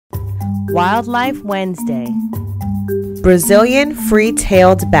Wildlife Wednesday. Brazilian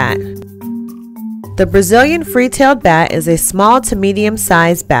free-tailed bat. The Brazilian free-tailed bat is a small to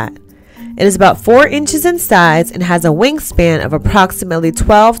medium-sized bat. It is about 4 inches in size and has a wingspan of approximately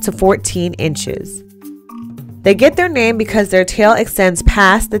 12 to 14 inches. They get their name because their tail extends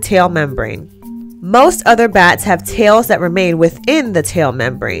past the tail membrane. Most other bats have tails that remain within the tail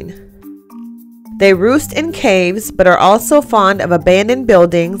membrane. They roost in caves, but are also fond of abandoned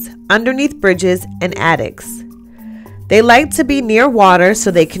buildings, underneath bridges, and attics. They like to be near water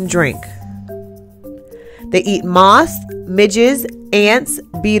so they can drink. They eat moths, midges, ants,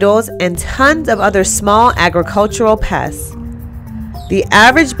 beetles, and tons of other small agricultural pests. The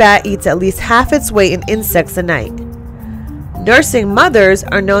average bat eats at least half its weight in insects a night. Nursing mothers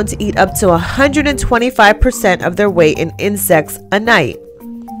are known to eat up to 125% of their weight in insects a night.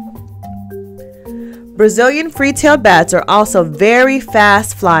 Brazilian free-tailed bats are also very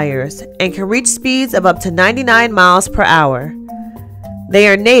fast flyers and can reach speeds of up to 99 miles per hour. They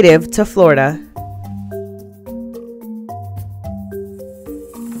are native to Florida.